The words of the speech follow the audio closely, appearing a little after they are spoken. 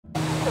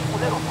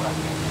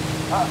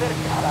A ver,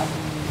 cara.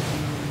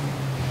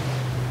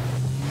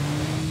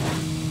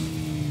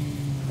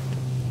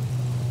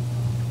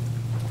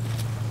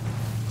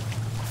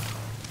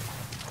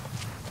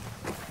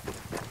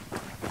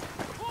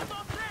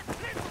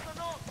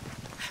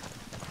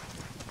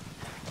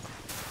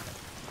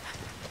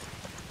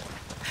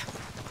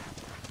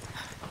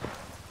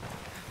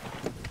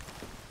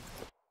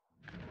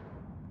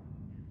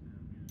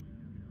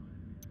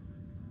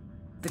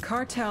 The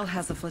cartel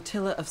has a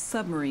flotilla of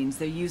submarines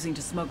they're using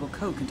to smuggle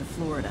coke into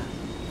Florida.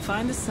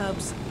 Find the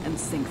subs and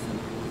sink them.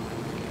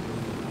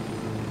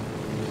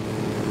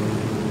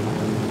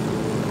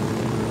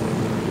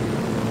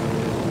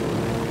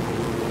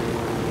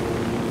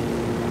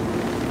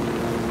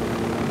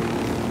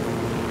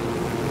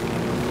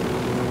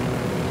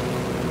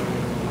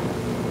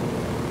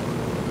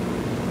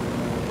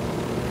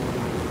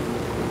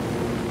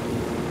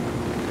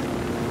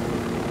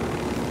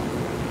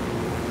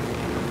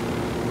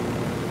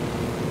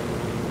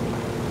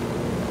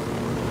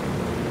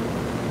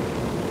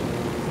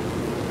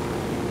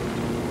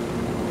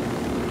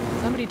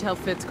 Somebody tell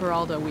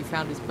Fitzcarraldo we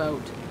found his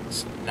boat.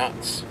 It's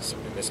nuts.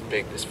 Something this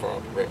big this far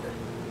up the river.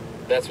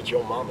 That's what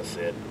your mama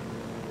said.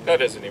 That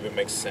doesn't even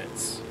make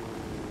sense.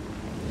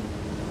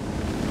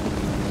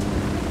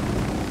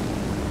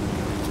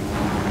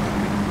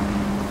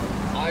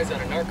 Eyes on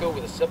a narco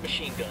with a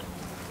submachine gun.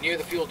 Near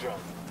the fuel drum.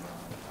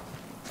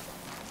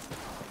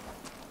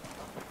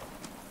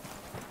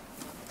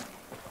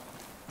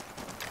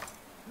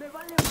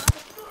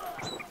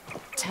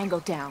 Tango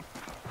down.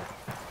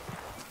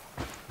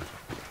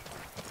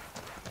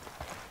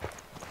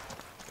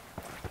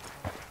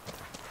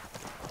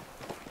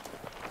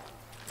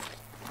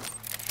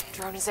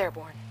 Drone is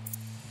airborne.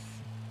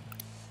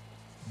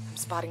 I'm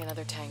spotting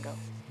another tango.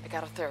 I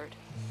got a third.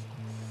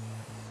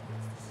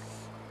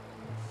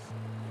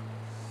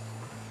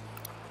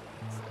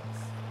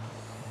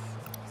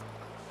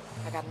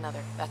 I got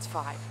another. That's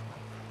 5.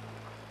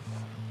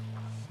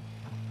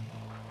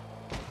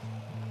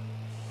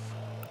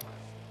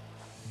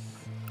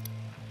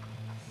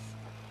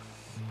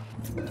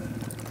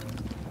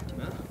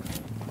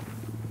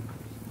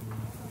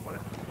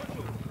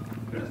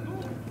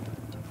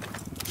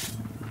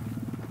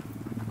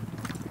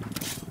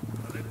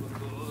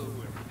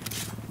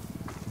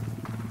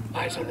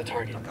 Eyes on the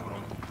target.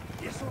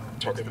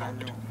 Target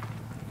marked.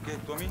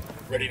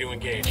 Ready to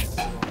engage.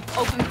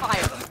 Open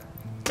fire.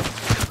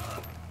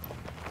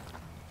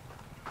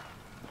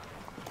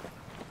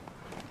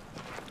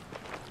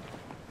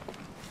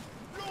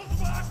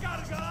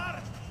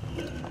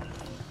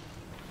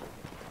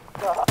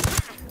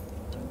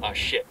 Ah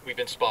shit, we've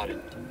been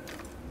spotted.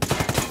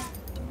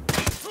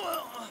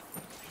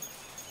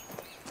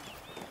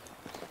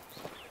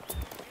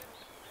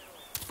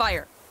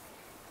 Fire.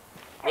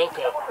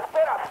 Wilco.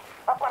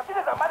 A partir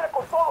de la madre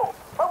con todo.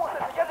 Vamos a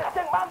enseñarles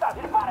quién manda.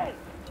 ¡Disparen!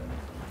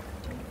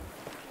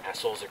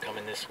 Assholes are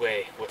coming this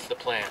way. What's the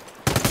plan?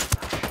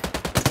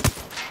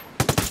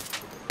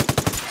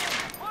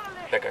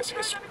 That guy's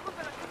history.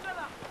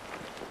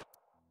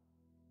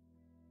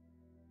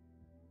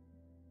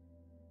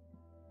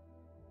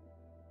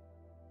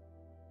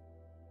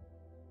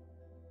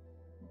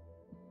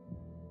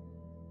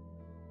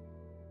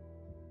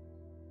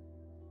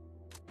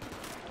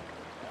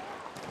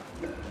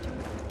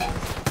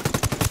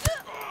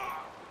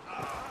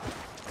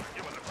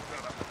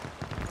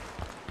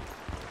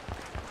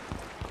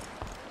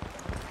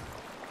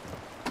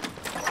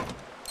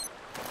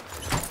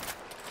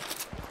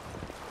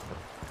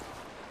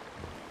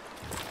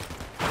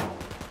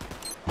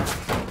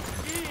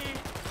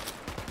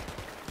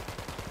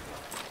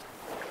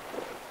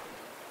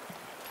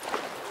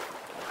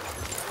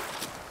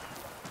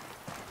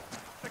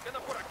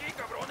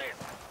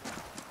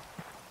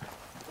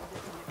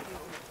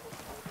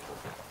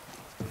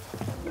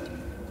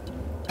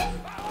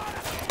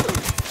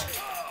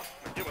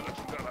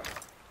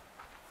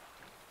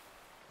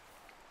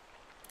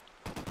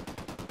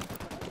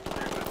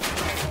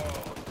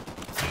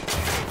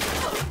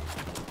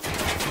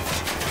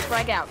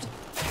 Frag out.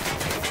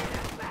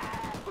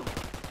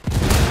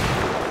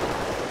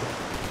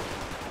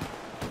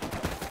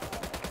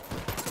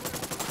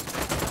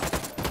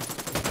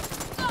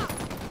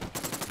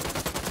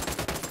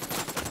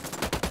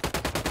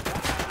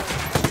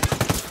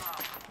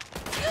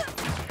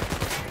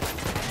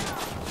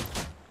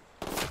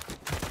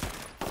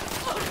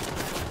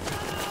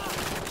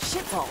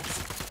 Shitballs.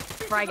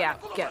 Frag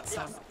out. Get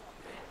some.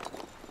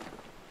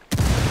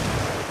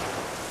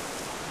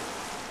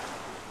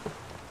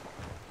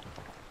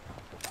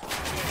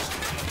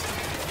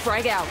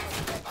 Frag out.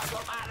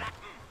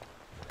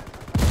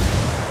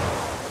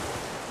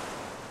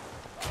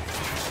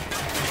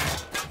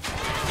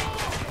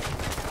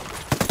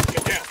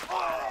 Get down.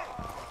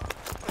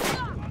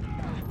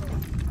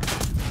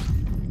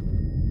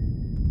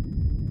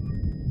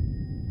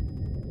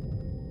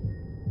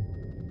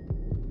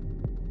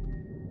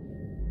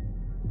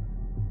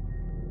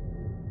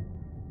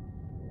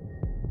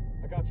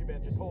 I got you,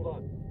 man. Just hold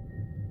on.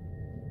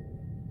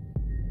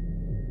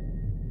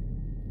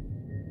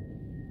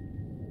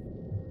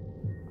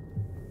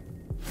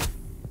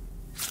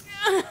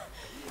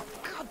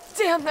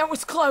 Damn, that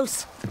was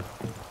close.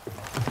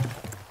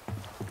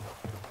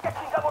 ¿Qué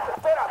chingados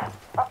esperas?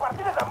 A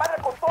partir de la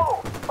madre con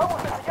todo.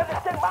 Vamos a enseñarles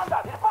quién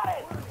manda.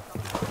 ¡Disparen!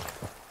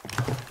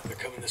 They're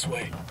coming this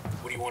way.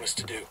 What do you want us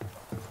to do?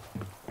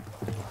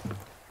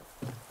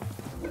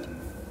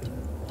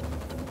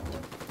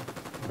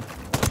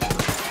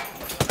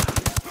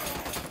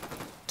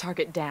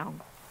 Target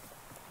down.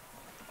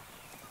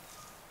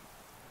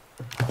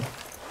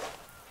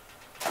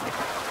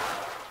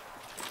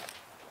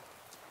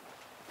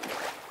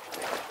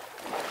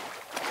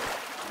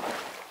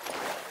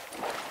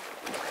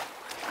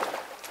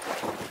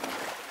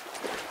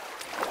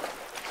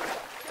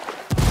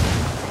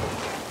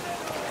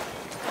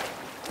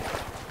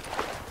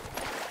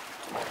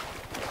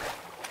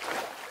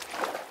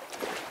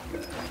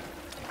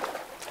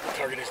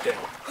 Target is down.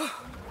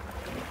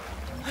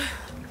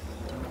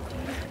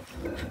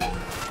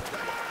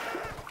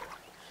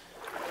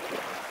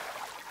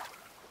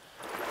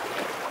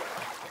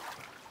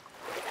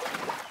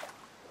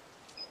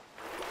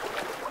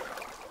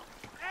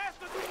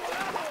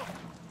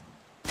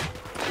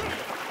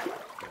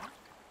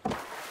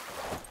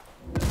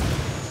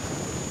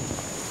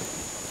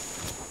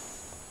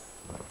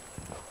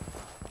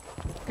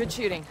 Good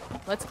shooting.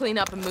 Let's clean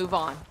up and move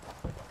on.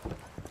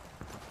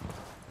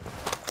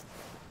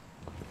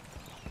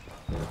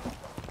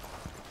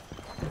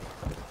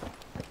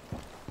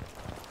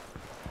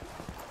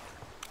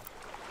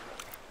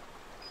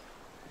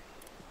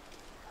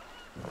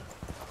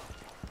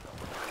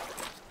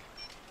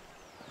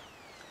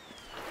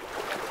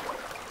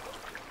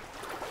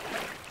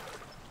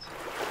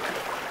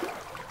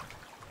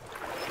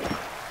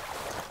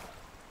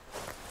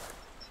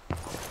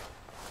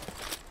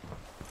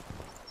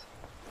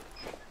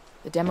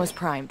 The demo's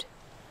primed.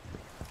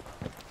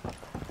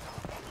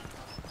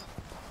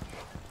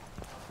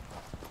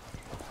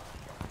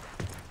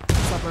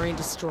 Submarine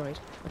destroyed.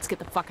 Let's get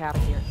the fuck out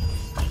of here.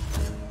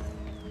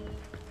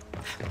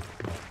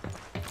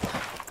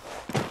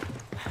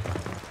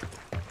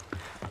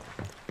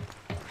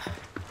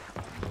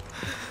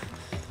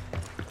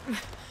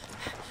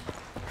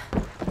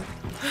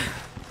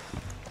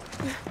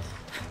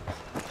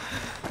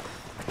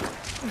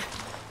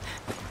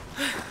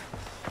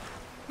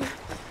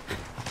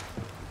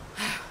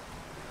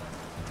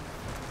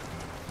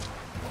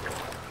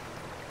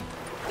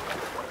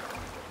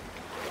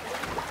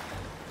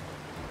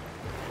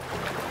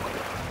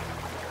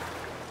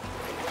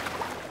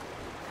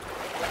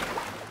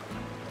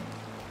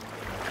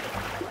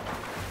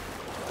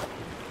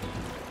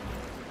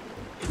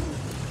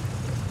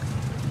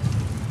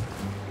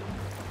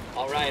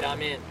 All right,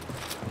 I'm in.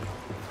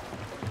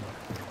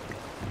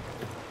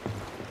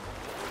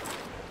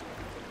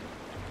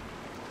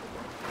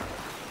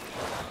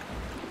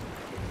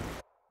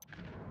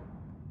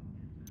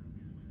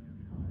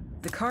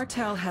 The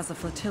cartel has a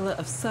flotilla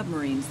of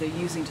submarines they're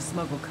using to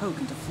smuggle coke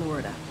into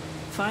Florida.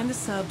 Find the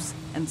subs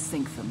and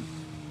sink them.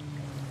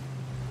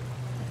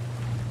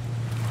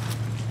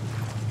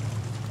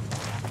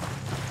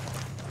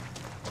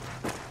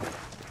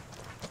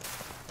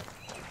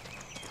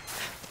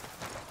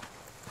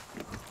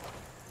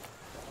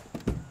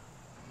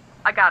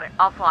 I got it.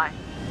 I'll fly.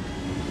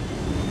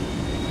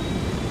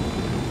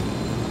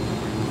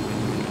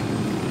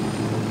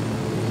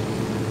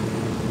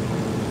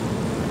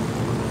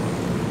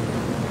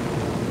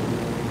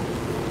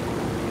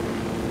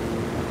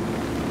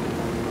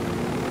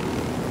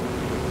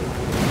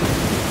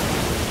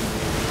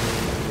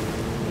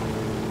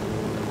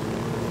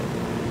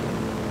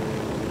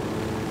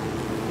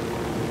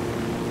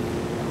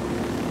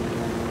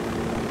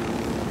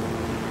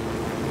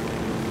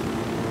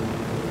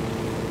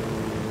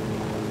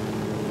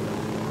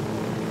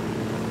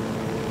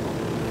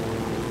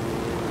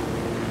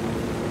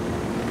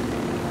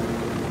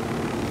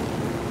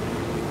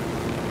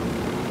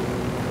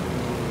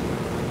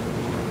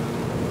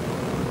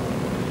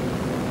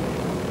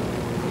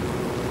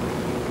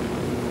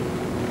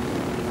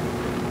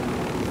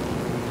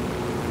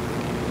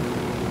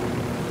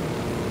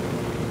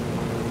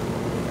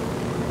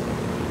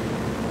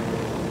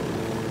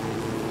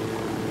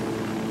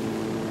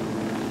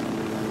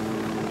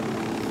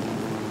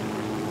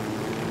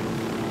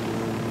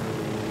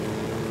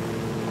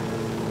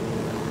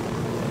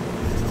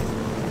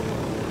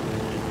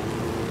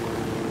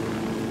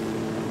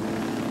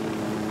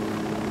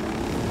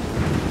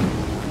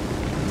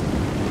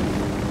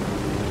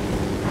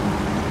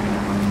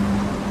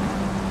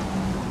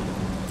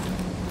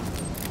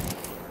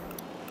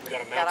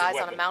 Got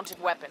eyes on a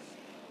mounted weapon.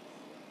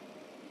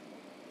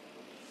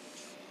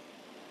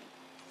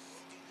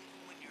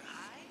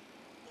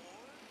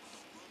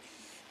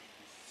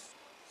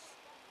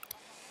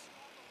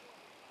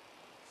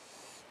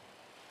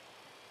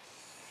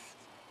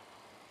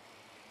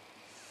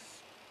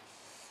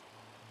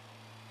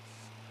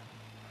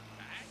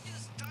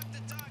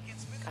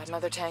 Got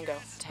another tango.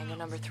 Tango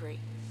number 3.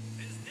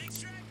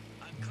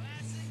 I'm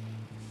Clancy.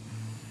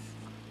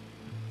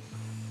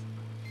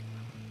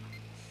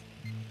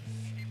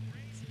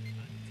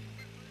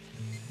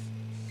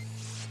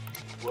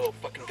 Whoa,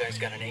 fucking guy's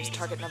got an Use 8.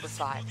 target number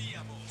 5.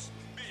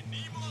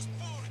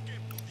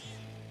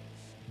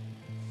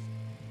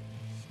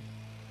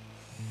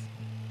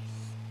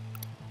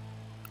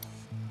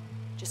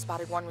 Just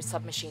spotted one with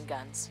submachine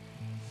guns.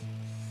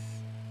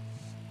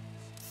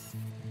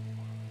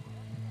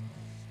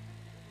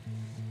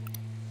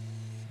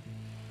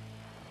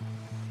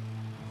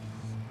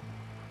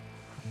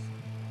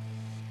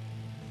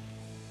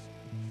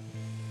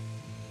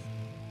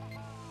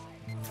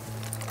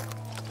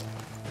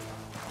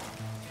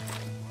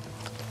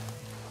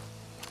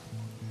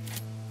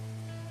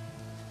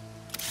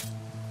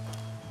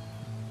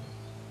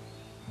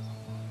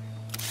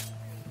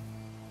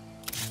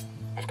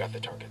 I've got the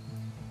target.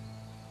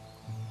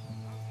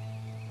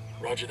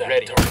 Roger that.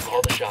 Ready. Target.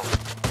 Call the shot.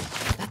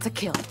 That's a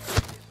kill.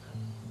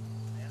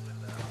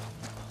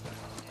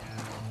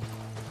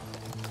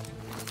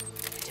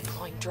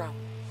 Deploying drone.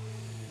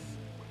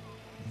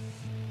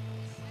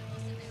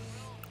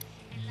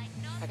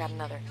 I got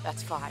another.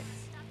 That's 5.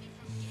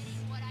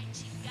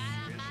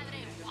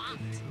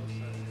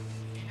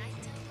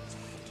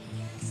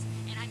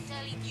 And I'm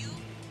telling you,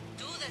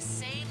 do the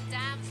same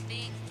damn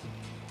thing.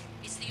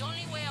 It's the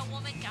only way a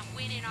woman can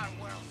win in our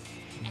world.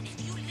 And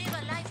if you live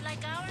a life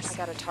like ours, I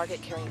got a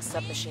target carrying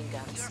submachine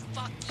you're guns.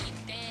 fucking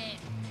dead.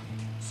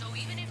 So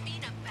even if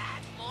being a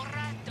bad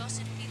morra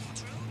doesn't feel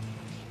true,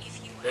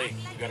 if you Hey,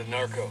 act like we got a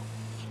narco. enough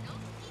people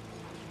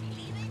will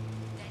believe it,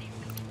 that it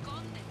will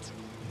become the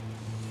truth.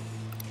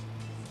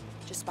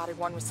 Just spotted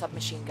one with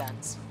submachine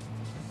guns.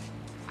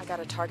 I got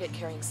a target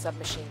carrying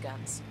submachine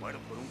guns. Bueno,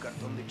 por un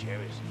cartón de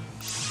cheves.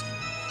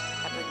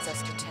 That brings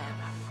us to 10.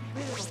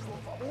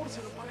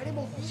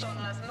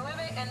 Son las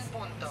 9 en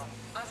punto.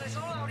 Hace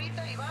sol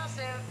ahorita y va a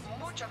ser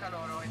mucho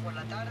calor hoy por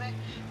la tarde.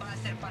 Va a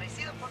ser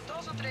parecido por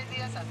 2 o 3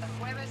 días hasta el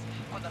jueves,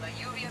 cuando la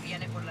lluvia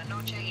viene por la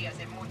noche y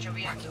hace mucho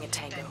viento. Marking a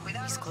tango. Ten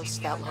cuidado He's close si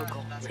to that viajas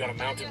local. las We got a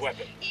mounted montañas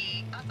weapon.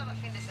 Y hasta el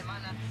fin de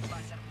semana va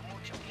a ser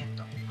mucho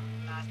viento.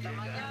 Hasta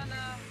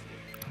mañana.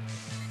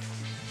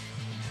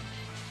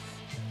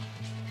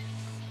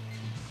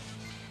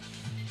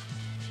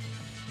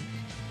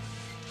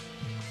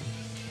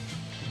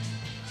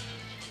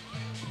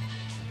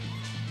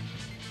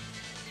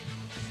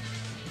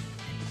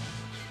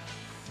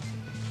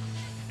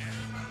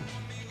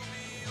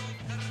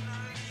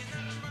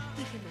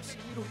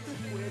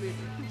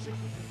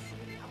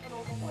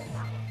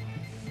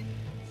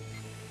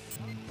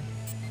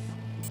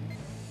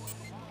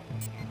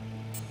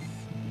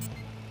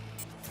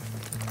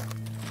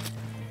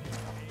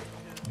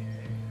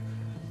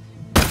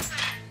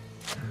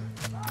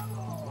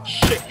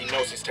 Shit, he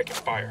knows he's taking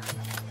fire.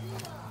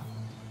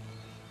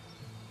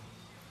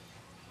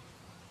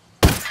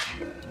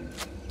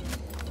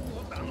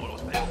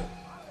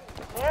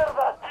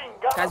 ¡Mierda,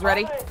 chingada! Guys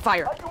ready?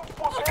 Fire. Hay un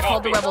puto I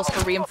called the rebels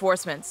for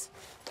reinforcements.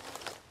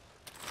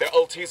 Their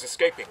LT's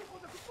escaping.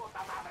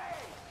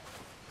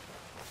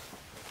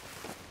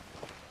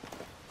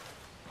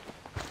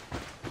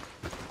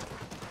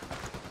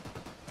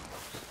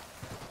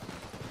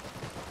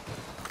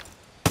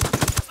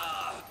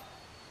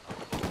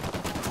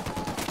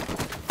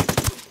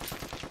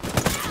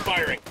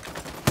 Firing.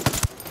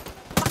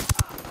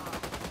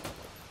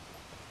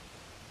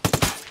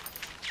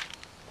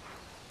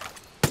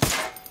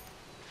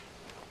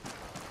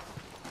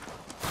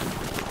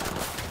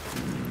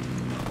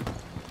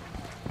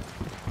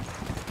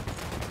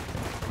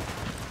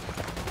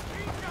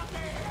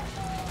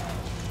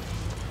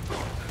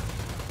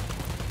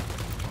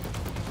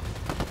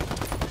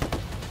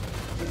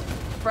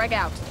 Frag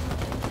out.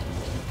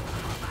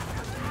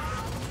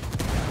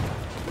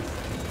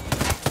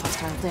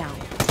 Hostile down.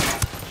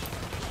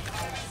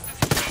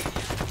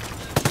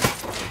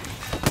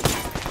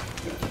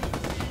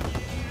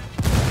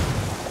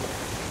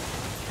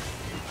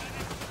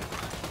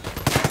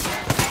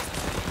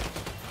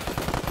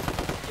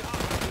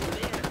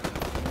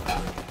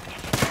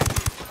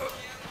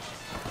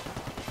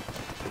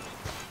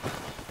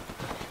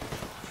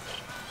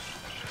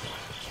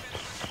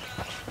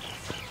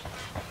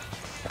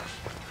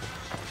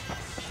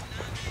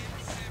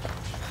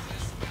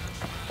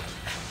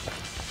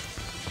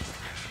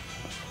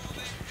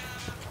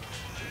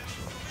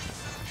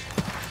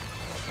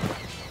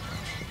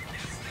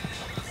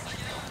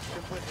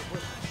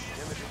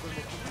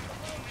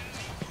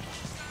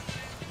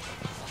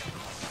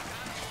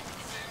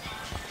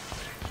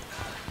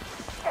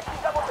 ¿Qué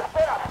chingados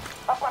esperan?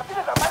 ¡A partir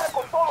de la madre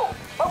con todo!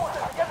 ¡Vamos a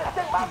enseñarles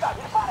quién manda!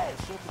 ¡Disparen!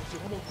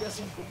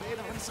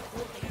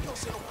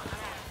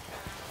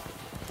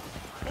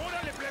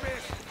 ¡Órale,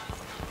 plebes!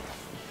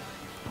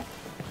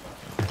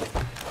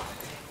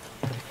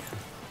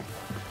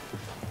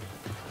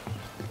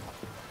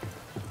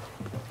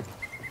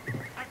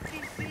 ¡Aquí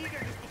siguen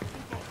estos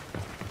putos!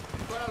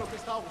 Esto era lo que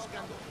estaba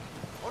buscando.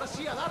 Ahora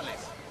sí, a darles.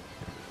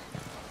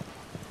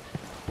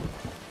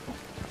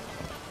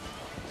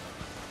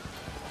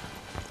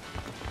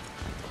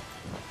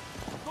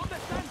 ¿Dónde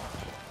están?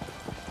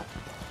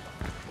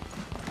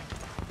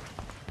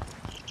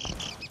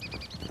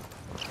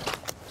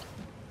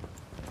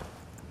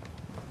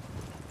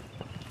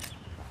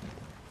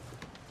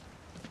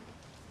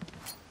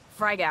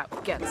 Frag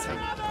out. Get some.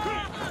 No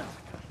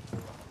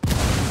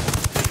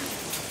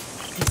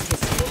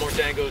more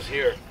tangos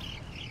here.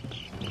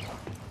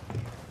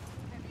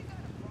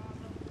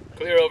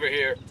 Clear over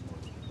here.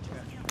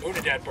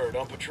 Wounded that bird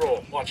on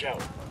patrol. Watch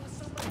out.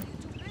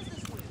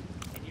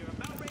 And you're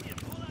about ready to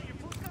pull out your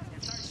puka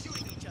and start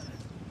shooting each other.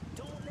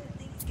 Don't let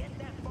things get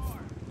that far.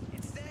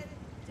 Instead,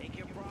 take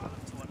your problem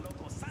to a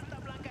local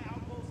Santa Blanca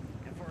outpost,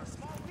 and for a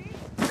small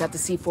fee, Got the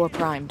C4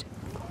 primed.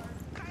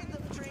 kind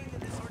of trained in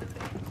this sort of thing.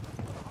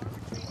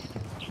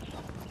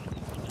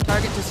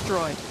 Target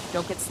destroyed.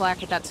 Don't get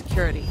slack with that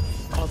security.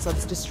 All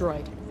subs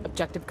destroyed.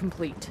 Objective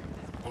complete.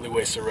 Only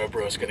way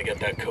Cerebro's gonna get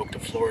that coke to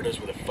Florida is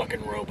with a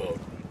fucking rowboat.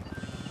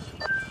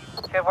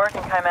 Good work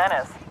in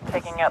Caymanas.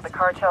 Taking out the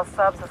cartel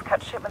subs has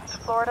cut shipments to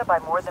Florida by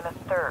more than a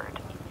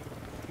third.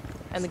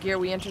 And the gear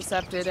we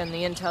intercepted and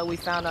the intel we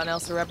found on El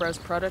Cerebro's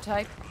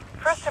prototype?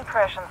 First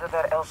impressions are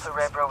that El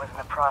Cerebro was in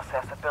the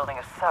process of building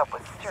a sub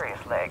with serious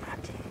legs.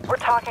 We're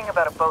talking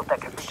about a boat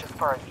that could reach as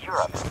far as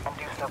Europe and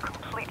do so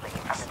completely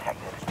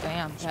undetected.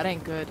 Damn, that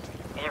ain't good.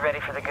 You ready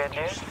for the good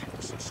news?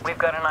 We've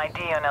got an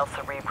ID on El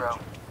Cerebro.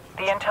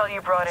 The intel you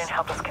brought in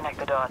helped us connect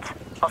the dots.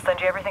 I'll send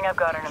you everything I've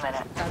got in a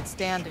minute.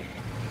 Outstanding.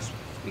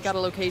 We got a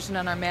location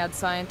on our mad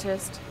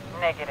scientist?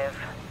 Negative.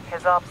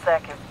 His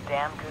OPSEC is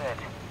damn good.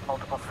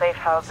 Multiple safe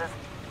houses.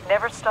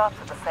 Never stops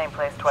at the same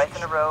place twice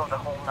in a row, the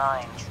whole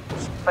nine.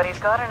 But he's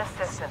got an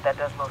assistant that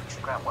does most of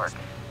the grunt work.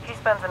 He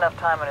spends enough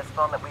time on his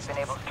phone that we've been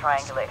able to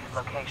triangulate his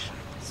location.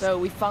 So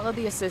we follow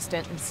the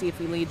assistant and see if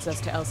he leads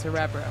us to El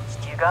Cerebro.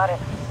 You got it.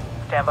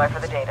 Stand by for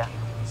the data.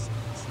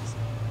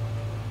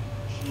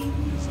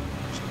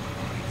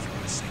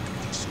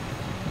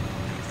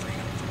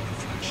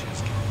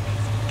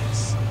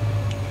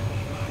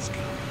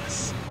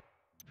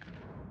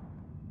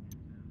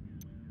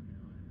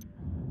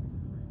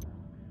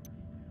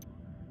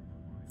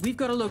 We've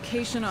got a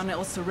location on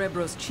El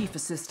Cerebro's chief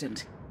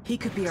assistant. He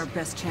could be our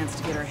best chance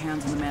to get our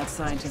hands on the mad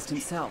scientist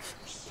himself.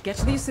 Get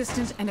to the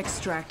assistant and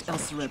extract El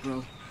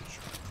Cerebro.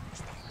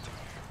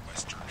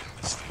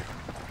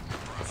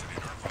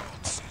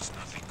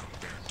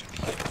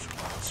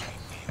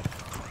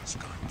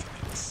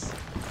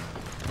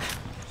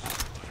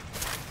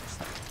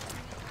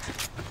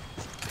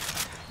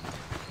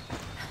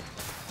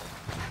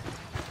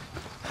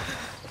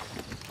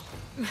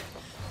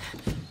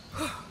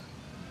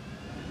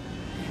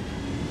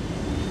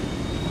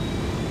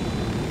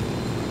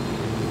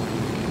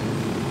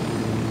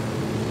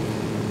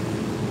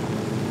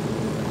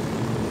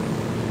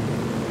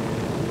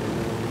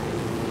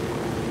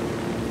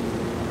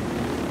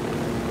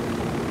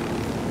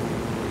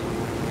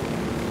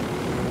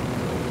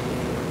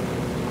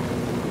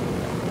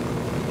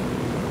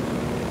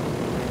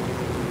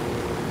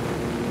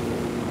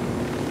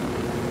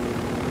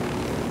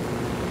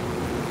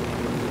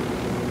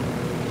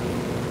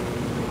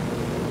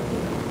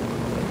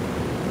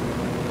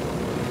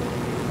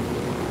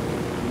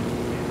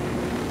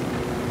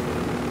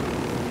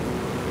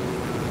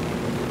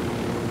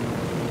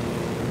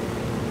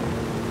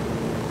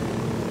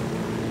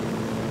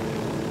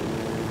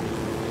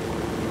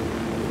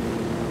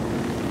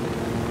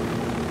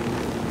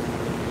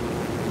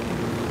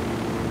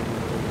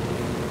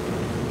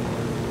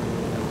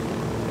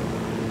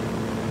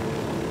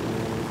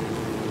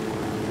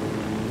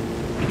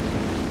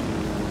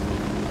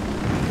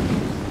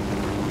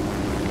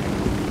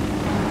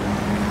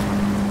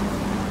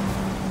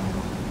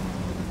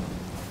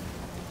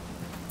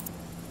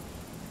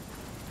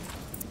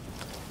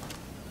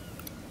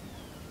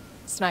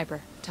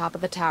 Sniper, top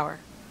of the tower.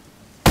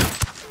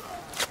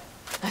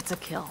 That's a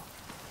kill.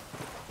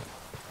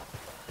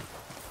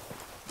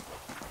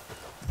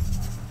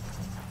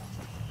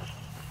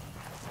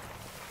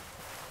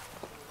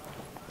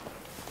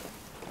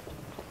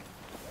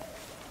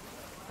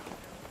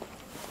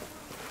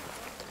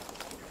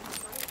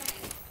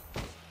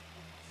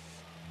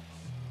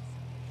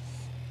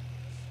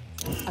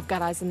 I've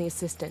got eyes on the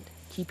assistant.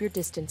 Keep your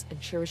distance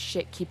and sure as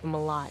shit keep him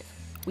alive.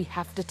 We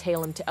have to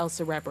tail him to El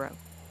Cerebro.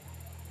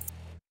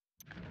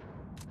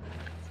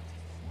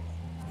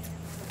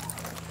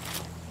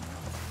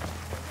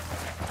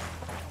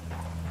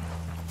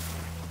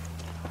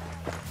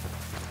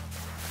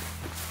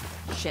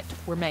 Shit,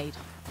 we're made.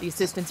 The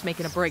assistant's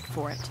making a break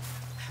for it.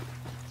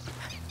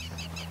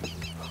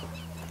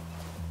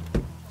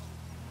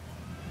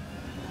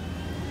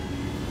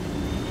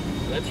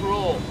 Let's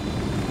roll.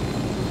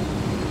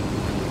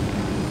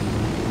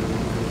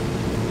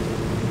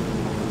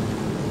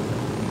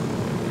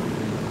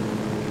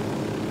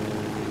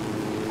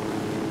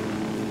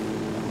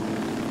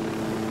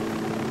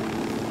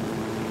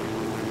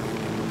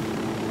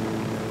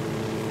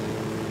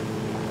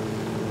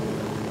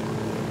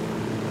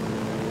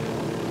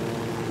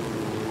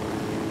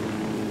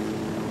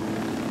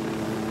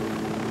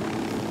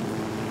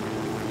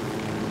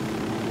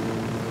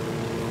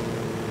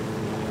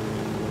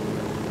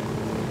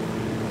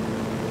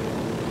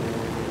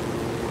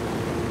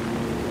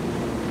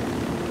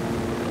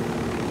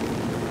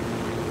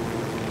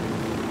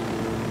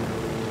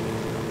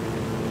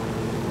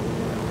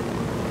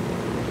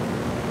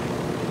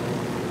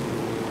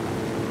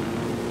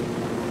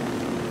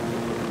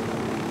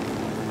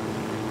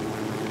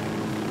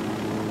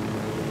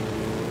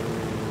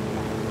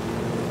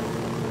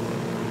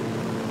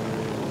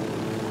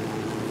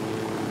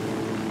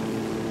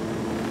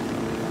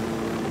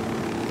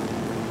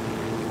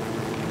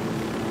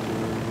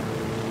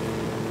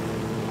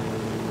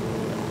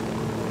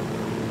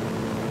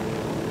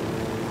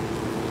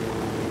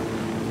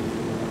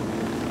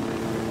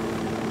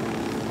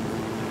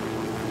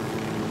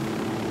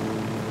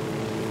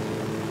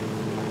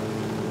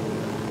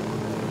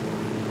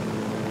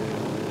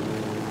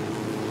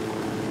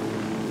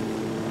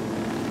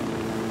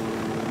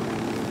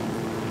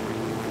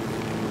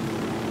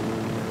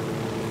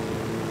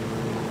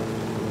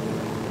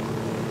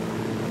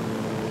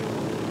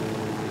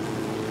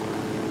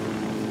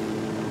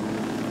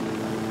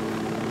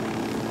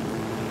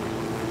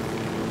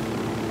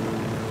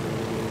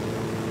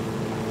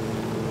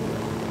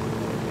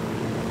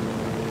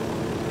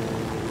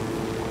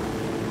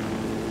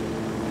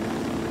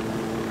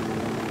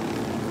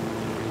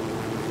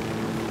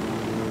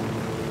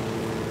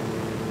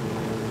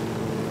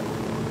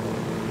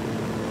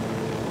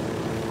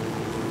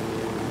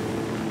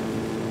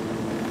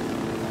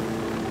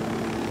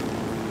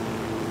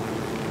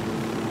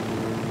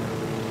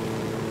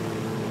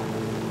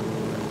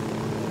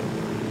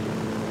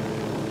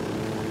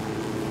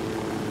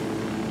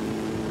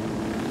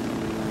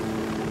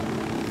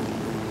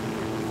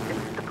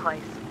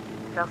 place.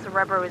 If El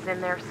Cerebro is in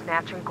there,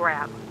 snatch and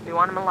grab. We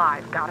want him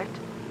alive, got it?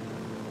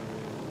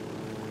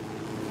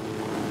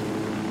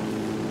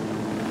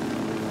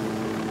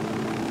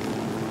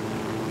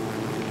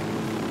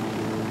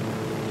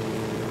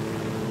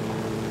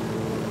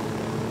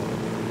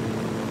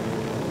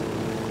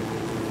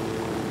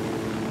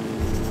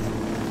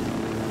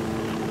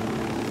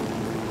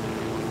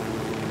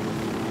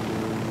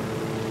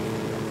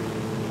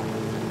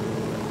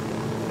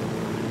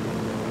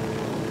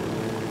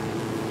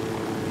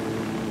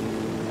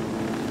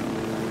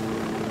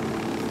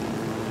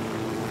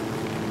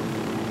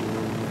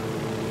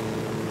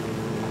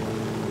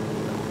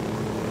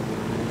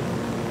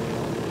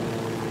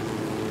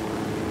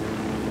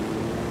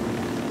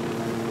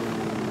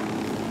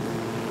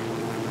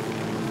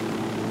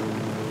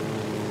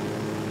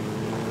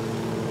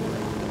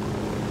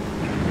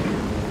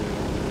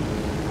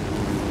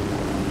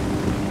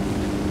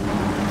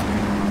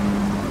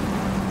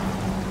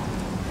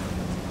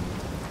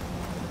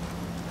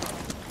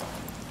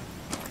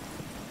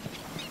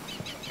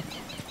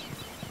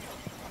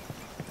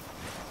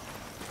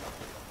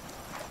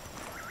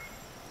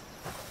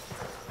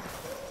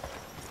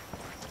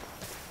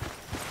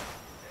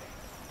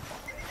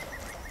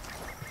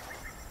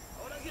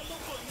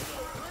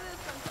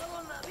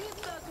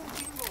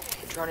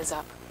 Drone is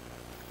up.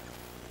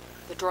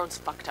 The drone's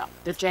fucked up.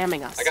 They're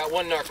jamming us. I got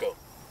one narco,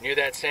 near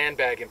that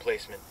sandbag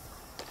emplacement.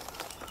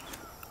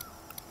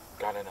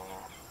 Got an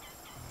alarm.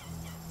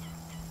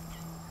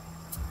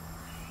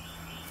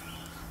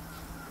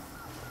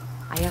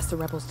 I asked the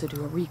rebels to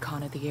do a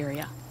recon of the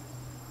area.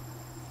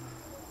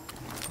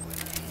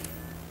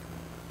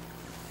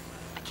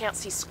 I can't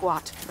see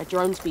squat. My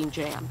drone's being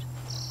jammed.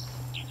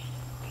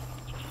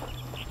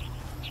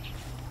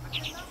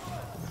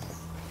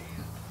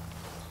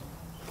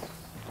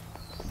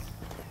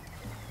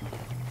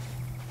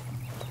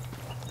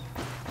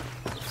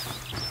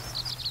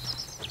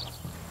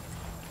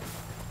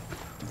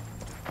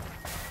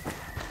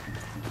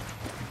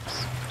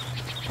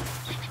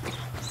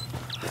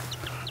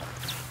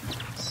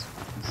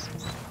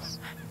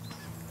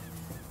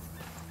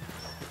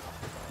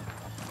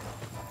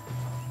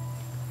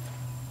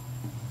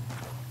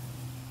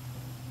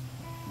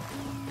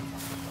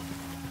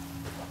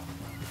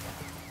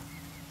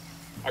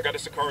 I got a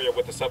Sicario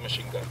with a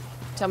submachine gun.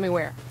 Tell me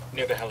where.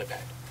 Near the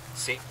helipad.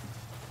 See?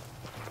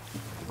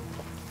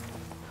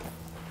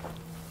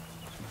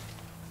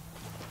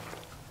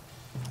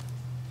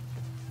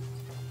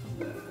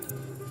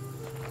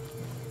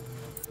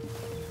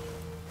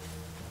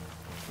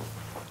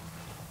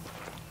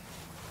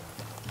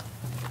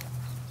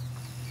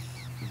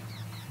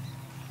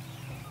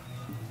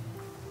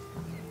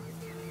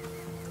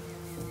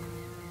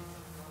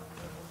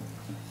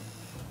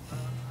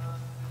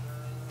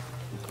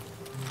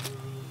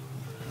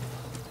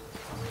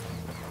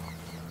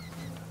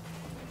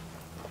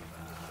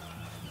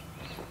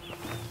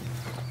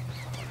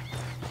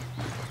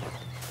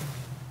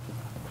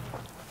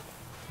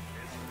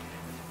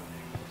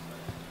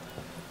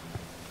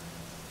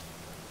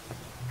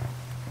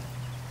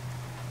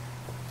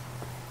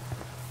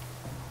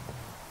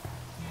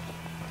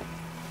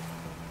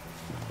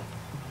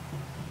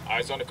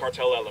 Eyes on a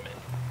cartel element.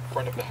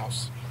 Front of the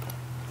house.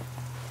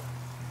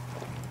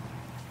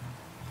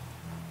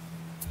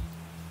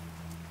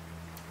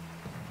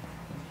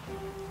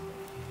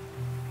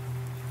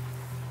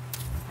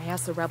 I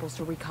asked the rebels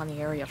to recon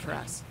the area for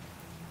us.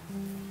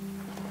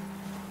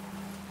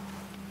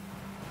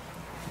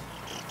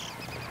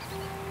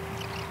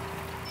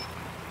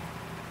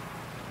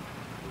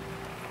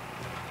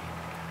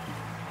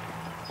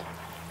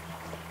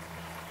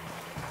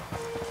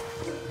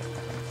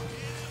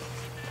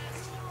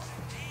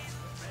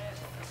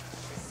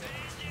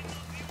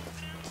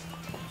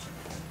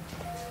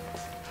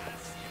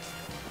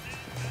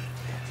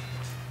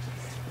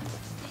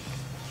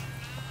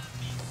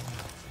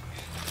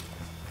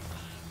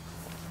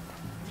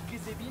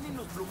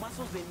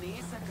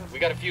 We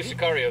got a few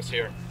Sicarios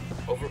here,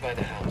 over by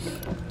the house.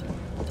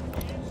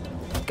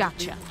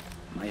 Gotcha.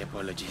 My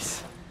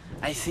apologies.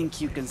 I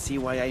think you can see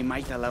why I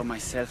might allow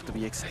myself to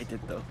be excited,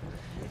 though.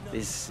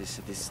 This is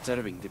a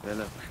disturbing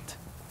development.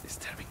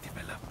 Disturbing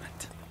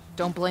development.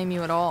 Don't blame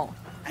you at all.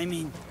 I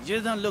mean, you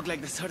don't look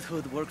like the sort who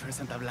would work for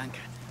Santa Blanca,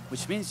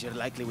 which means you're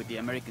likely with the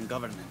American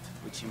government,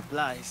 which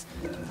implies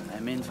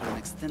I'm in for an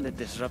extended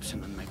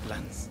disruption on my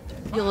plans.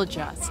 You'll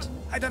adjust.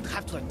 I don't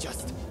have to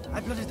adjust.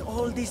 I plotted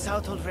all this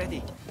out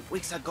already.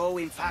 Weeks ago,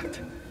 in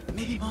fact.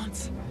 Maybe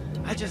months.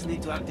 I just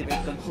need to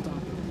activate them. Hold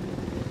on.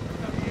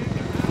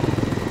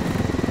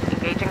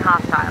 Engaging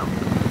hostile.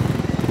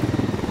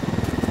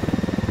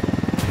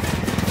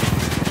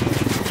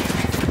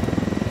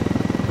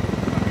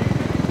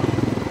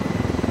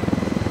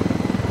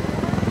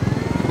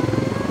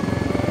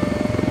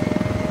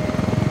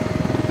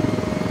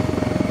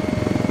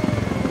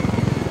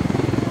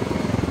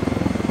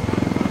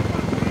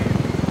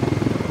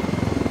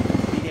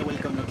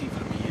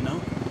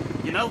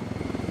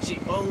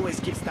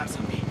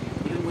 Me,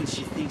 even when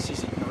she thinks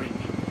she's ignoring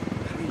me.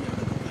 I really ought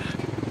to go back.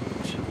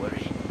 Don't you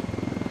worry.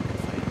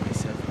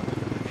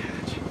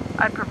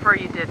 I'd prefer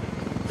you didn't.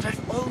 But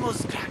I've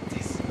almost cracked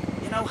this.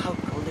 You know how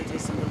cold it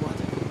is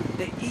underwater?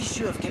 The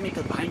issue of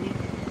chemical binding?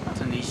 Not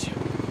an issue.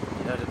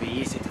 It ought to be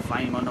easy to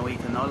find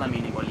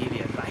monoethanolamine in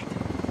Bolivia, right?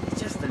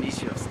 It's just an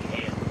issue of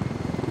scale.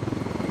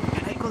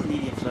 Can I call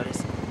Nidia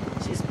Flores?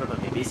 She's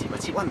probably busy,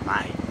 but she won't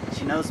mind.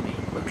 She knows me.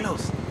 We're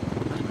close.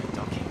 What am I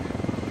talking?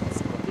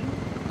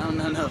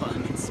 Scrubbing? No. I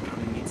mean,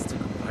 scrubbing needs 2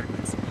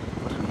 compartments.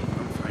 What am I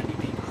room for any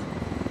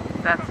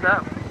people? That's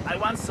so. I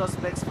want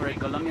suspects for a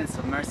Colombian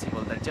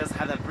submersible that just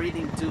had a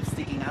breathing tube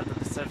sticking out of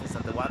the surface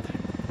of the water.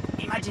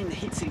 Imagine the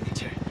heat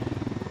signature.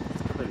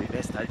 It's probably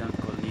best I don't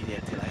call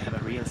Nidia till I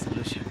have a real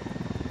solution.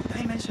 Did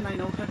I mention I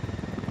know her?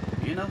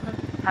 Do you know her?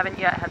 Haven't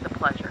yet had the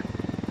pleasure.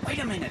 Wait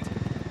a minute.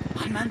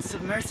 Unmanned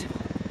submersible.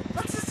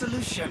 What's the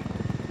solution?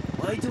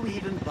 Why do we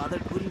even bother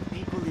putting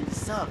people in the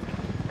sub?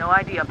 No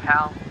idea,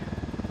 pal.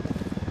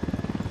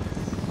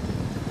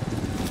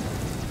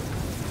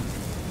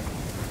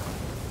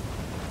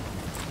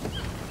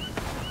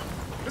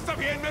 ¡Está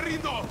bien, me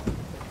rindo!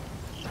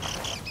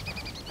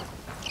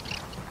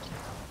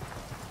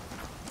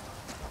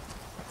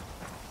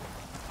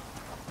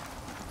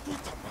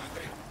 ¡Puta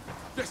madre!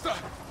 ¡Ya está!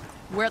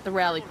 We're at the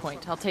rally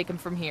point. I'll take him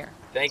from here.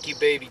 Thank you,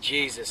 baby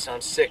Jesus.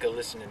 I'm sick of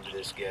listening to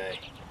this guy.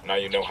 Now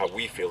you know how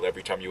we feel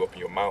every time you open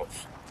your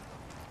mouth.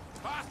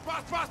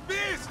 Pass,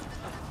 please!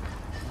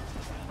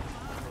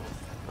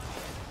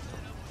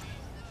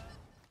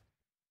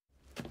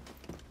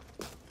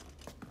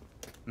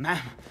 Ma'am,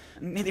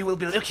 Nidia will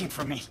be looking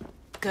for me.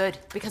 Good,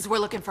 because we're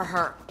looking for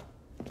her.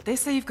 They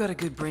say you've got a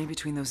good brain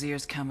between those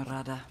ears,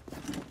 camarada.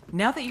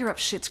 Now that you're up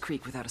Schitt's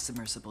Creek without a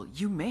submersible,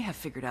 you may have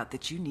figured out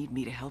that you need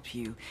me to help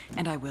you,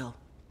 and I will,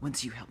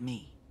 once you help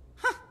me.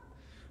 Huh.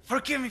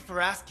 Forgive me for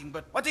asking,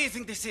 but what do you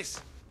think this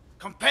is?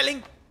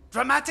 Compelling?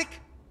 Dramatic?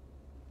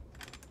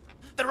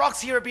 The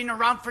rocks here have been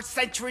around for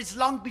centuries,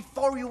 long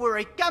before you were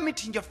a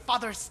gamete in your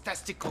father's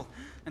testicle,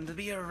 and they'll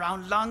be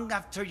around long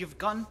after you've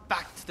gone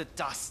back to the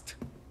dust.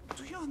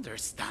 Do you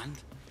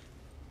understand?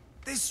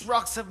 These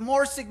rocks have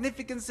more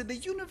significance in the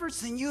universe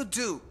than you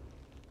do.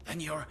 Than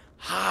your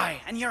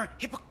high and your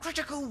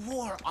hypocritical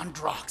war on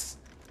rocks.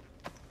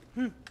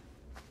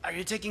 Are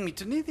you taking me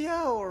to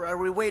Nidia, or are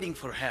we waiting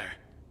for her?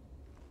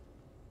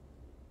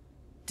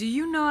 Do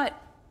you not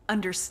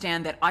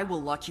understand that I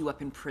will lock you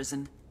up in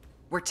prison,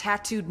 where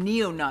tattooed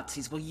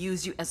neo-Nazis will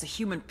use you as a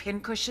human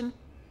pincushion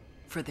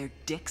for their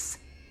dicks?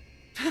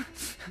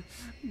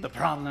 The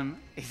problem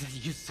is that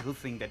you still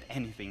think that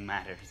anything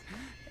matters.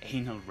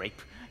 Anal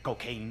rape,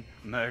 cocaine,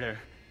 murder.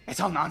 It's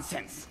all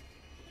nonsense.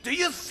 Do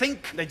you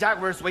think the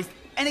jaguars waste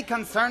any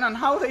concern on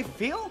how they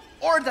feel?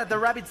 Or that the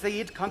rabbits they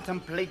eat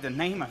contemplate the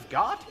name of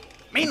God?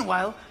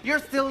 Meanwhile, you're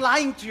still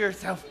lying to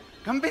yourself,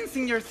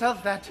 convincing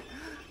yourself that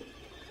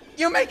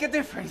you make a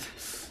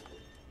difference.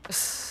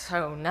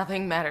 So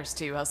nothing matters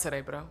to you, El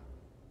Cerebro?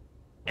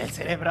 El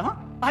Cerebro?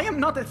 I am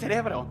not El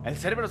Cerebro. El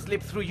Cerebro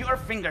slipped through your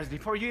fingers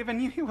before you even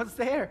knew he was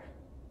there.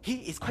 He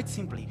is quite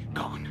simply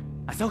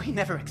gone, as though he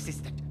never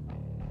existed.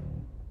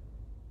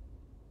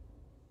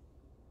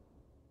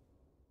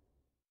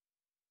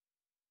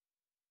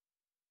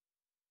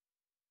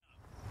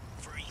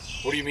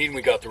 What do you mean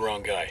we got the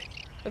wrong guy?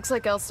 Looks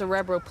like El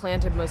Cerebro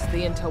planted most of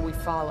the intel we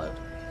followed.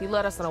 He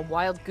led us on a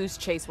wild goose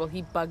chase while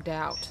he bugged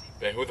out.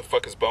 Then who the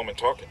fuck is Bowman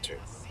talking to?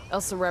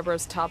 El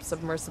Cerebro's top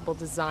submersible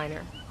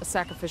designer. A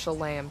sacrificial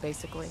lamb,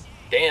 basically.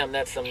 Damn,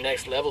 that's some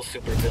next-level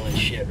supervillain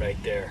shit right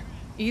there.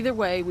 Either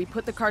way, we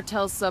put the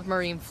cartel's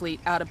submarine fleet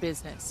out of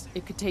business.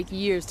 It could take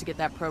years to get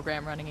that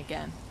program running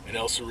again. And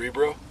El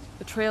Cerebro?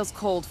 The trail's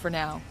cold for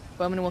now.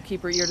 Bowman will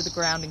keep her ear to the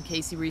ground in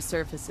case he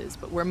resurfaces,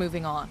 but we're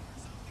moving on.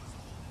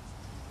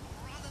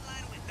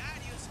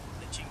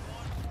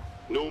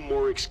 No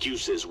more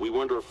excuses. We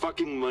want our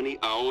fucking money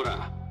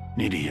ahora.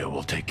 Nidia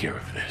will take care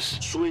of this.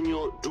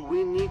 Sueño, do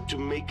we need to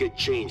make a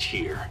change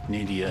here?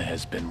 Nidia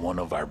has been one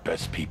of our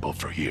best people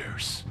for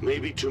years.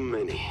 Maybe too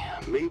many.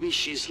 Maybe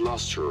she's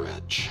lost her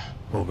edge.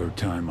 Over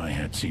time, I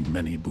had seen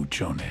many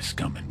buchones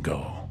come and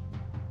go.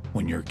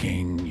 When you're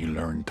king, you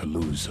learn to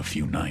lose a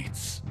few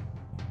knights.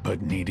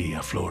 But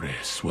Nidia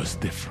Flores was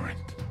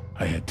different.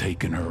 I had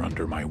taken her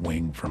under my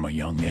wing from a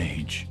young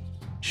age.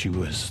 She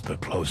was the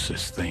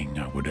closest thing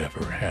I would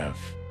ever have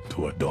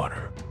to a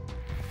daughter.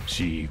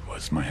 She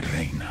was my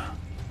reina.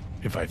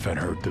 If I fed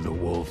her to the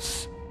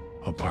wolves,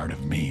 a part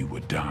of me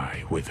would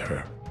die with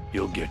her.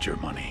 You'll get your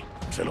money,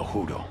 se lo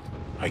juro.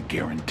 I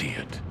guarantee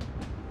it.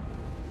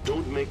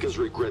 Don't make us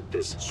regret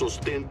this.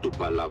 Sostén tu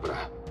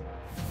palabra.